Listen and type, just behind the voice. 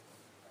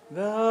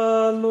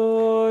The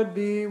Lord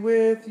be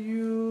with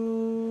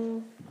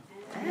you.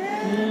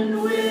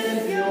 And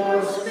with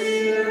your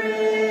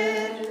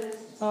spirit.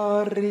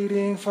 A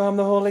reading from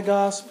the Holy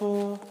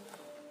Gospel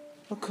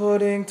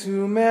according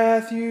to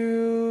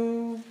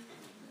Matthew.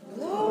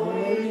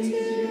 Glory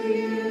to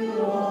you,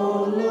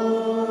 O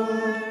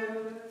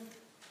Lord.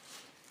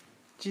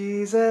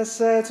 Jesus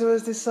said to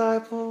his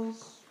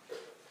disciples,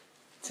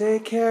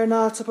 "Take care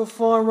not to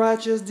perform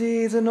righteous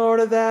deeds in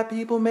order that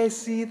people may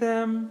see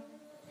them.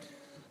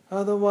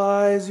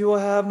 Otherwise you will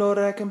have no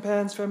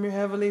recompense from your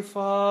heavenly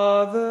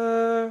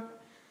Father.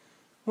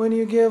 When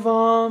you give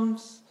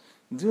alms,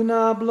 do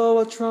not blow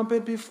a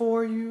trumpet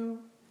before you,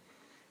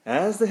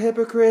 as the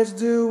hypocrites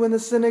do in the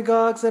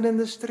synagogues and in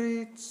the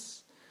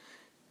streets,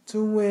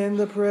 to win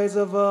the praise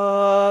of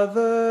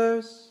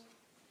others.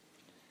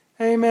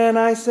 Amen,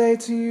 I say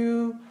to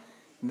you,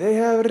 they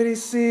have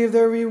received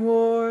their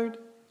reward.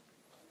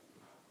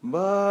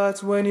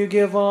 But when you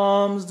give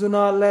alms, do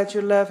not let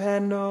your left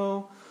hand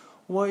know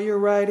what your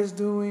right is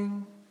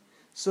doing,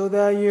 so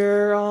that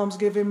your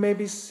almsgiving may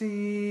be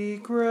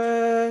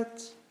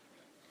secret.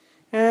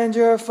 And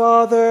your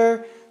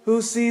Father,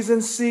 who sees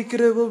in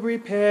secret, will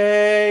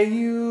repay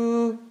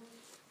you.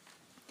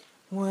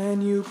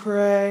 When you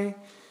pray,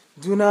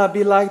 do not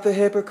be like the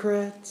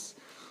hypocrites,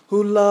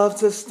 who love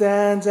to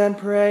stand and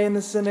pray in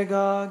the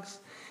synagogues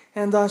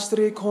and on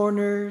street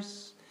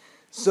corners,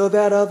 so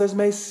that others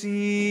may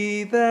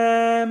see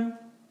them.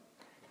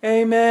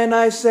 Amen,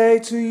 I say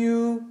to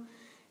you,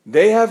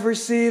 they have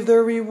received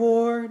their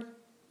reward.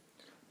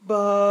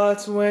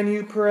 But when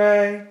you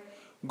pray,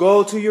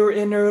 go to your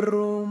inner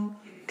room,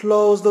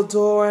 close the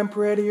door, and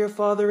pray to your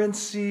Father in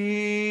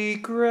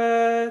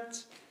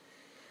secret.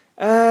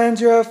 And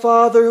your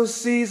Father who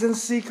sees in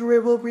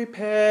secret will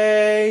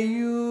repay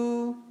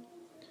you.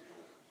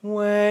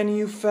 When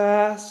you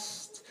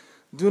fast,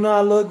 do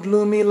not look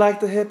gloomy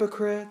like the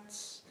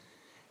hypocrites.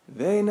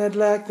 They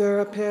neglect their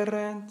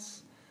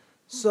appearance,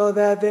 so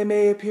that they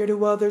may appear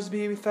to others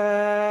be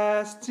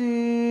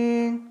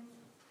fasting.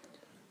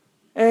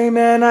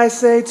 Amen, I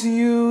say to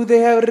you,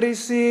 they have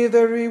received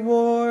their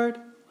reward.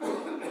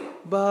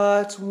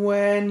 But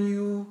when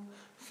you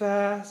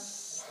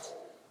fast,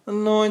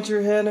 anoint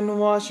your head and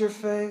wash your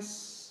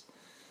face,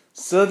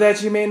 so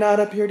that you may not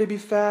appear to be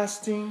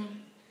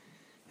fasting,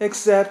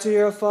 except to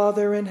your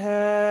Father in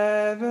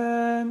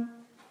heaven.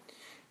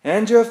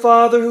 And your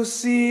Father who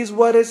sees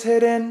what is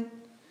hidden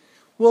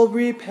will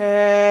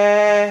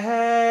repay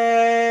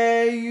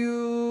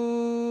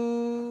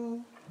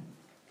you."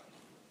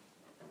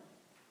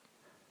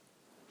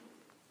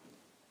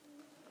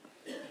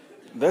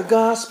 The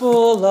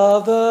Gospel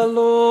of the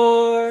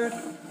Lord.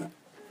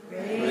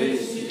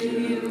 Praise to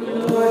you,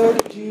 Lord.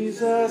 Lord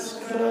Jesus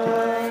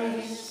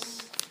Christ.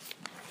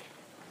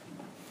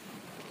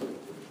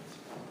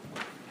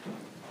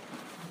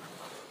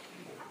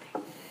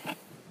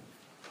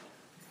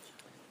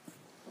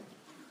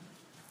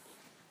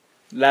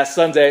 Last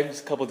Sunday,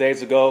 just a couple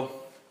days ago,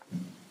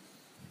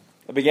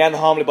 I began the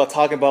homily by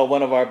talking about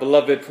one of our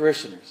beloved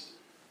parishioners,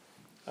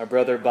 our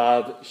brother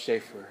Bob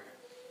Schaefer,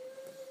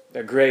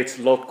 a great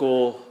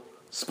local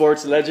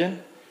sports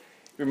legend.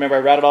 You remember I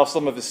rattled off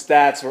some of his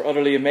stats were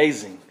utterly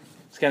amazing.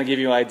 Just kind of give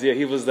you an idea.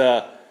 He was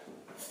the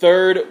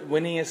third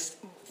winningest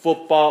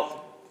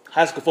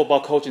high school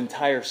football coach in the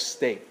entire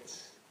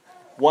state.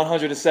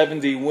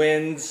 170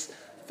 wins,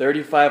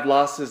 35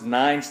 losses,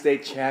 9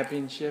 state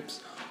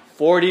championships,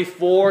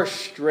 44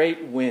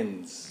 straight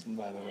wins,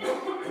 by the way.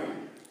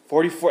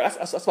 44,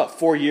 that's about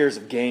 4 years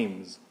of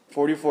games.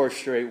 44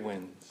 straight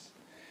wins.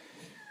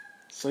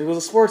 So he was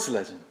a sports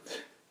legend.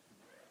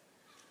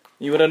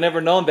 You would have never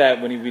known that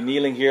when he'd be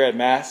kneeling here at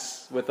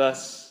Mass with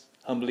us,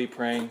 humbly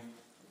praying.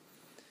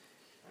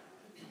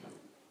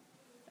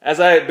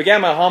 As I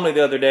began my homily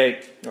the other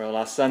day, or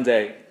last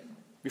Sunday,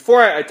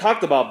 before I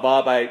talked about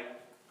Bob, I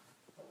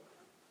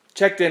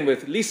checked in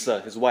with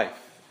Lisa, his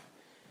wife,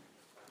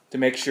 to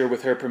make sure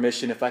with her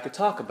permission if I could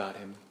talk about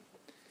him.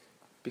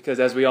 Because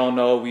as we all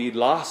know, we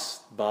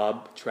lost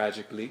Bob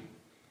tragically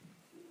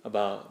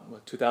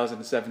about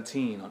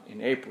 2017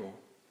 in April.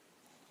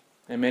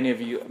 And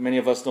many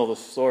of us know the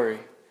story.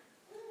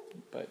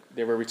 But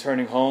they were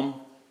returning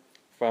home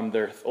from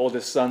their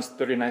oldest son's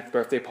 39th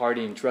birthday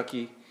party in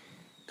Truckee,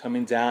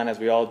 coming down, as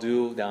we all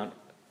do, down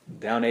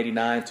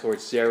 89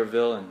 towards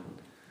Sierraville, and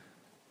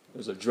there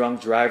was a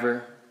drunk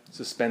driver,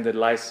 suspended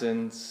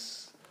license,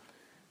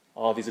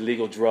 all these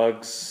illegal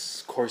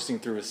drugs coursing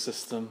through his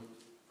system.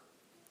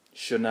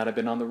 Should not have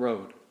been on the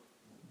road.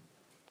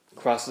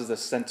 Crosses the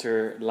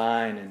center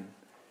line and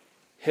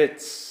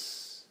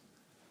hits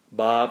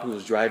Bob, who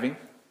was driving,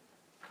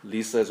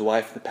 Lisa, his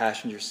wife, in the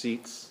passenger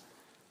seats,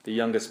 the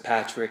youngest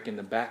Patrick in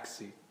the back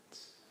seat.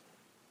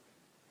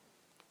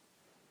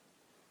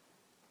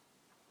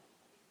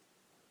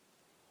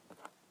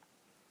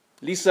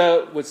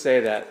 Lisa would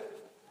say that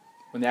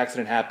when the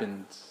accident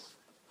happened,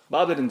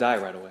 Bob didn't die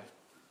right away.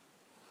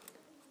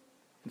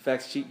 In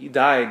fact, he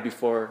died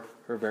before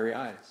her very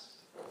eyes.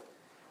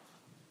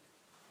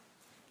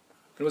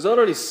 It was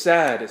already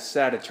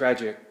a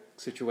tragic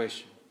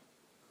situation.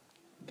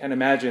 Can't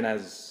imagine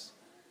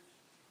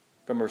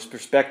from a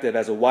perspective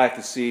as a wife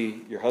to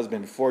see your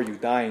husband before you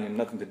dying and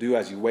nothing to do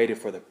as you waited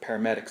for the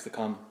paramedics to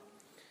come,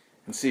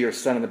 and see your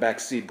son in the back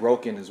seat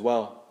broken as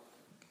well.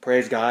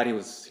 Praise God,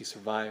 he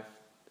survived.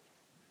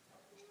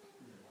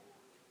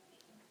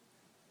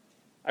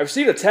 I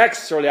received a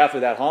text shortly after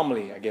that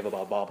homily I gave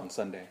about Bob on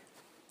Sunday,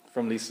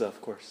 from Lisa,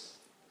 of course.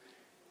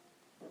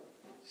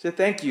 She said,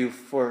 "Thank you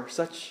for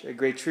such a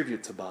great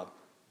tribute to Bob.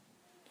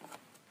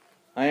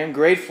 I am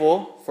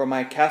grateful for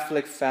my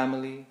Catholic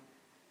family,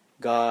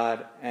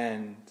 God,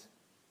 and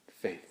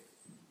faith."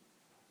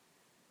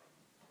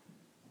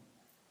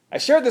 I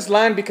shared this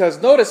line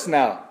because notice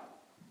now,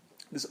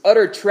 this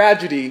utter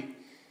tragedy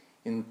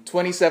in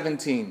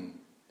 2017,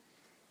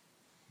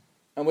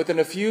 and within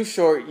a few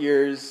short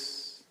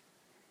years,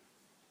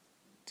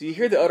 do you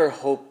hear the utter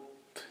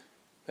hope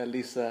that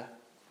Lisa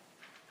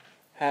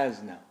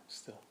has now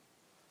still?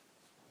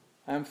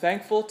 I am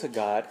thankful to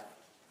God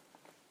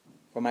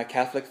for my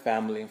Catholic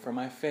family and for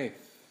my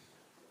faith.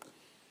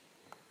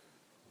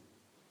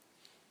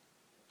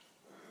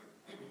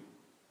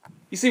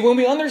 You see, when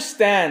we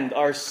understand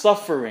our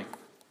suffering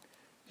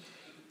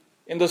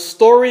in the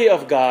story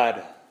of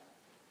God,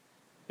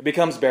 it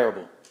becomes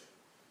bearable.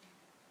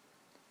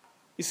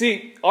 You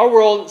see, our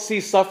world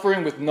sees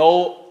suffering with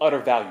no utter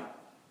value.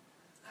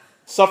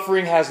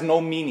 Suffering has no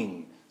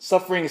meaning.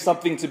 Suffering is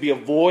something to be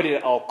avoided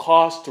at all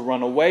costs, to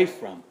run away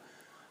from.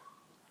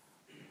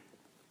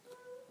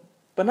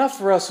 But not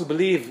for us who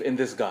believe in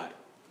this God.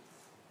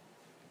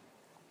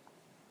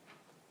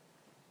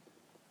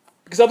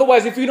 Because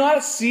otherwise, if we do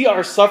not see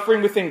our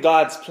suffering within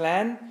God's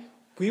plan,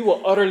 we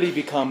will utterly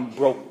become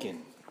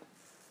broken.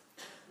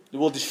 It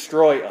will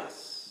destroy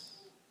us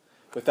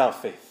without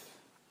faith.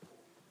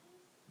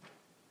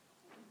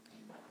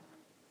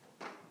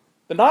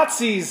 The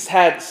Nazis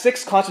had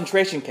 6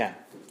 concentration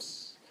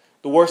camps,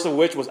 the worst of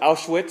which was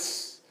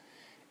Auschwitz.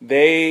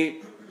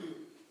 They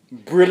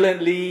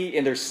brilliantly,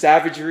 in their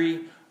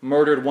savagery,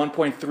 murdered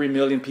 1.3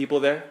 million people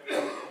there.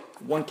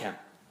 One camp,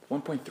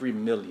 1.3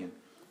 million.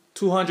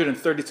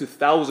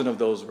 232,000 of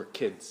those were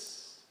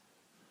kids.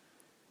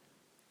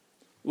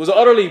 It was an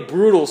utterly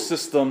brutal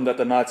system that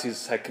the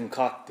Nazis had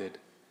concocted.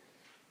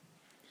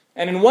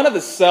 And in one of the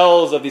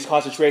cells of these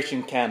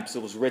concentration camps,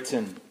 it was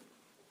written,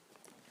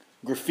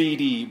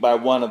 graffiti by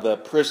one of the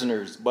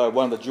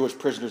Jewish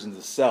prisoners in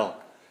the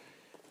cell,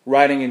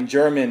 writing in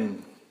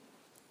German.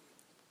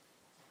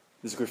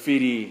 This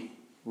graffiti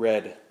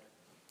read,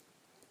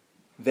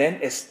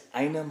 "Wenn es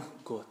einem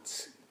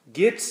Gott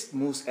gibt,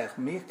 muss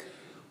mich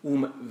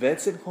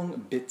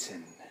Verzeihung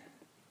bitten."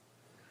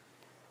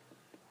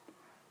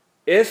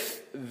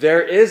 If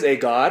there is a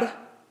God,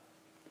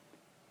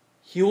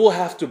 he will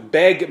have to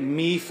beg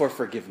me for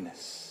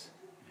forgiveness.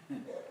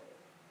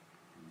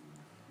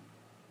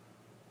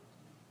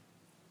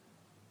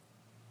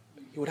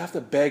 He would have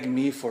to beg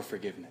me for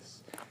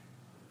forgiveness.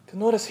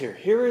 Notice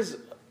here is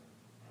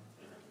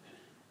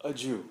a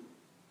Jew.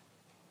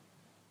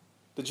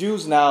 The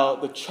Jews now,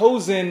 the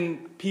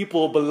chosen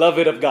people,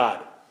 beloved of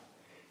God.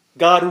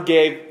 God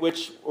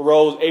which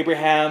rose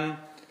Abraham,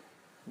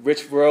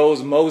 which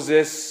rose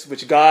Moses,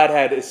 which God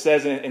had, it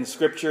says in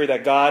Scripture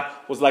that God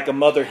was like a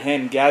mother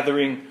hen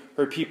gathering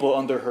her people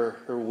under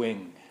her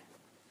wing.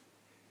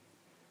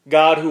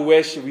 God who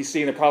we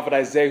see in the prophet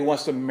Isaiah, who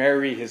wants to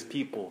marry his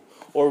people.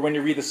 Or when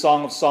you read the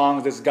Song of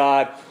Songs, this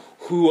God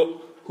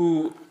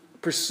who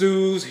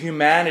pursues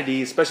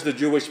humanity, especially the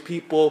Jewish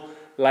people,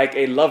 like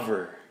a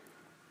lover.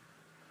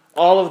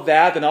 All of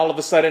that, and all of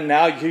a sudden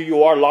now, here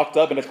you are locked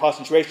up in a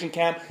concentration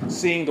camp,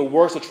 seeing the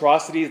worst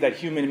atrocities that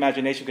human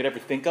imagination could ever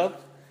think of.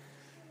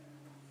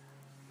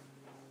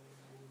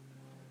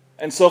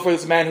 And so for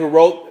this man who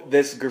wrote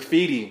this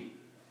graffiti,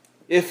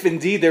 if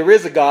indeed there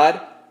is a God,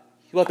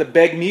 he will have to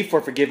beg me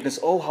for forgiveness.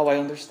 Oh, how I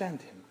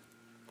understand him.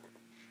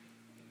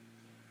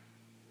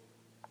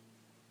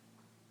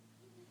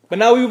 But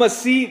now we must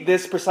see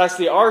this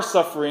precisely, our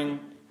suffering,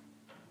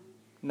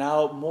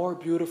 now more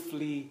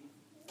beautifully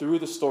through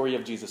the story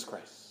of Jesus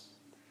Christ.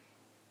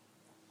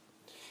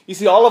 You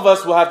see, all of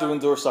us will have to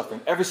endure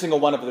suffering. Every single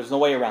one of us. There's no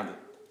way around it.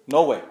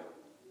 No way.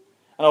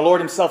 And our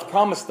Lord himself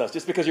promised us,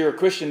 just because you're a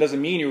Christian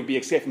doesn't mean you will be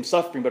escaped from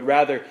suffering, but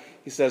rather,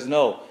 he says,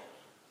 no.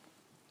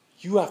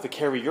 You have to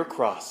carry your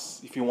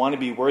cross. If you want to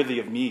be worthy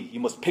of me, you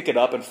must pick it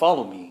up and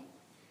follow me.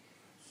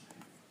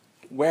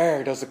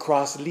 Where does the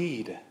cross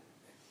lead?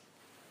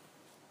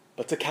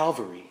 But to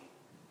Calvary.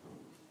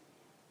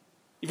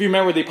 If you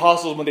remember the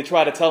apostles when they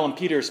tried to tell him,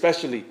 Peter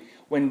especially,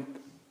 when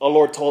our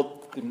Lord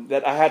told them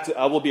that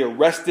I will be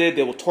arrested,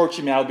 they will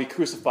torture me, I will be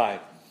crucified.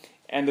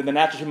 And then the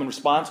natural human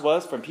response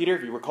was from Peter,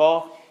 if you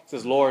recall, he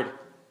says, Lord,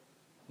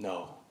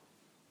 no.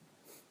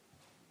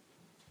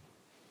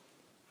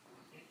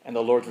 And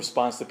the Lord's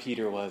response to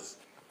Peter was,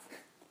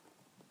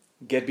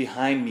 get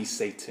behind me,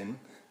 Satan.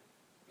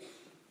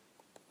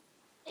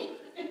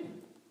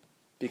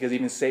 Because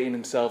even Satan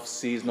himself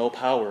sees no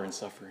power in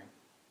suffering.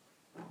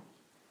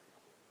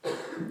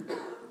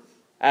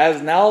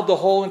 As now the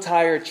whole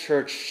entire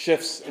church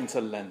shifts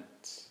into Lent,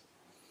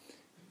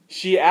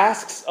 she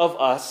asks of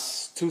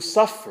us to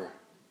suffer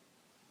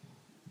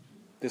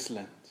this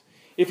Lent.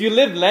 If you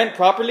live Lent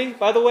properly,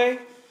 by the way,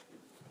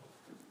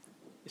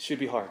 it should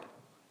be hard.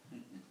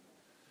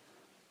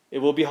 It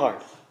will be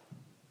hard.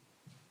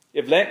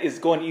 If Lent is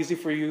going easy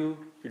for you,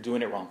 you're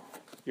doing it wrong.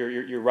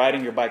 You're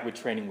riding your bike with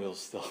training wheels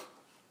still.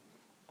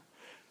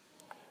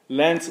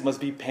 Lent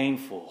must be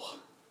painful.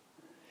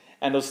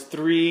 And those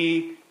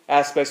three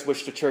aspects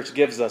which the church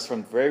gives us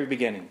from the very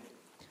beginning.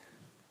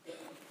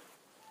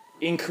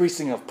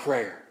 Increasing of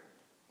prayer.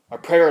 Our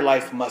prayer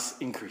life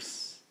must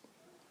increase.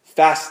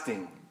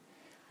 Fasting.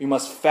 We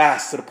must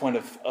fast to the point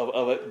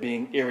of it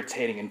being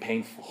irritating and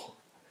painful.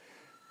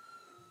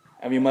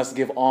 And we must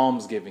give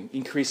almsgiving,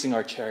 increasing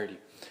our charity.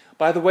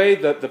 By the way,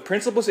 the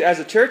principles as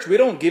a church, we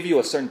don't give you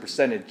a certain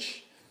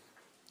percentage.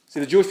 See,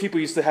 the Jewish people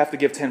used to have to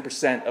give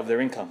 10% of their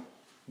income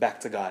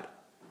back to God.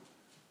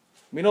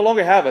 We no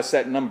longer have a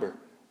set number,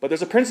 but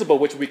there's a principle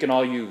which we can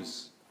all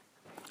use.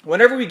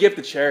 Whenever we give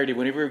to charity,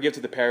 whenever we give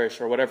to the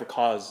parish or whatever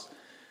cause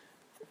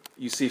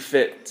you see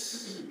fit,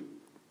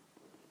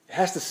 it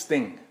has to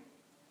sting.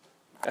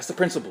 That's the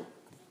principle.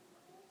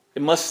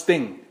 It must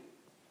sting.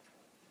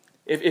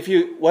 If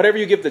you whatever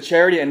you give to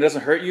charity and it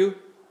doesn't hurt you,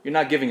 you're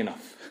not giving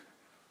enough.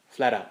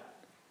 Flat out.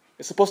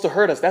 It's supposed to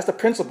hurt us. That's the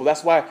principle.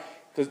 That's why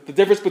the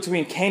difference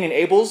between Cain and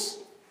Abel's,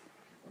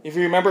 if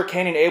you remember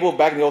Cain and Abel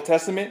back in the Old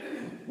Testament,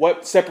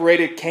 what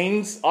separated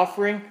Cain's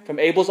offering from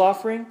Abel's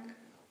offering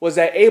was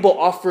that Abel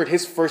offered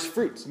his first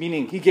fruits,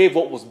 meaning he gave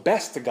what was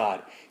best to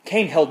God.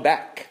 Cain held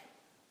back.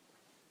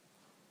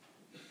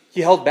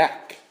 He held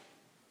back.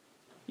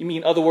 You mean,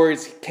 in other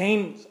words,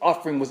 Cain's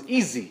offering was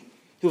easy.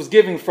 He was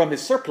giving from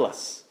his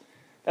surplus.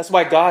 That's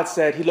why God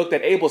said, he looked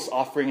at Abel's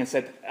offering and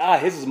said,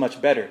 his is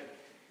much better.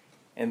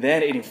 And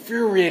then it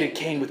infuriated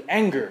Cain with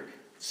anger,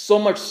 so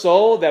much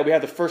so that we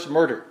have the first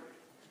murder.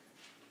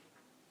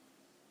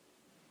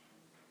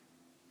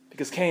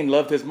 Because Cain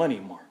loved his money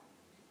more.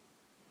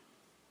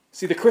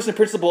 See, the Christian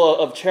principle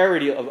of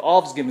charity, of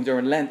almsgiving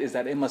during Lent, is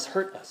that it must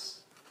hurt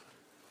us.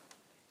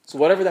 So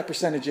whatever that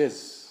percentage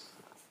is,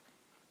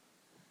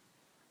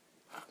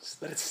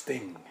 just let it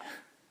sting.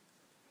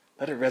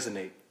 Let it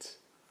resonate.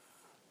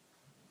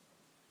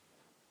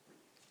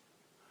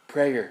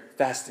 Prayer,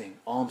 fasting,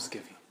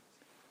 almsgiving.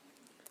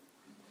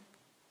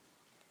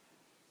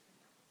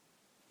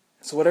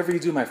 So whatever you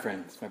do, my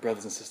friends, my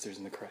brothers and sisters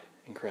in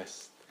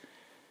Christ,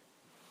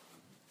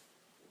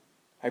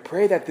 I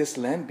pray that this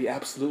Lent be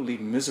absolutely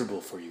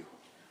miserable for you.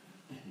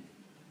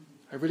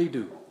 I really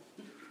do.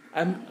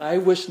 I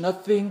wish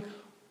nothing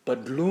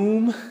but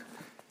gloom,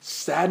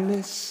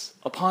 sadness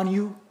upon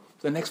you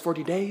for the next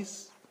 40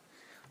 days.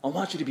 I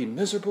want you to be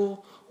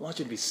miserable. I want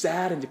you to be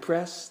sad and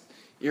depressed,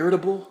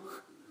 irritable.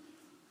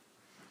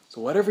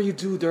 So whatever you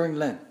do during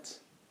Lent,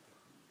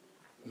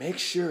 make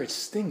sure it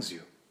stings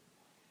you.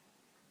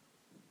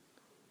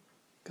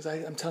 Because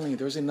I'm telling you,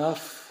 there's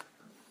enough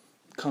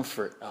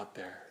comfort out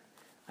there.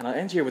 And I'll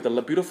end here with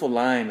a beautiful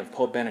line of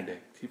Pope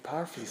Benedict. He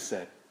powerfully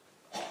said,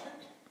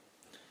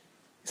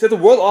 the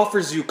world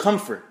offers you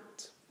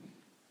comfort,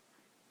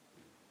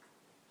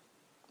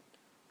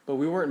 but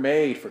we weren't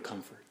made for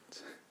comfort.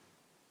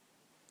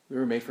 We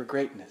were made for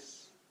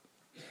greatness.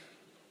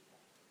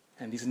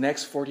 And these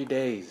next 40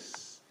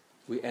 days,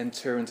 we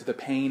enter into the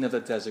pain of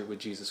the desert with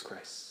Jesus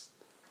Christ.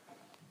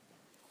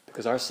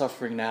 Because our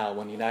suffering now,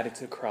 when united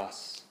to the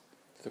cross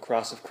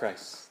of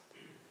Christ,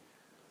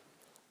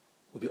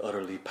 will be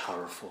utterly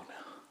powerful now.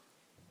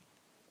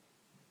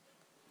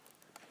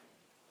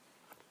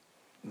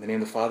 In the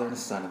name of the Father, and the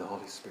Son, and the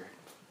Holy Spirit.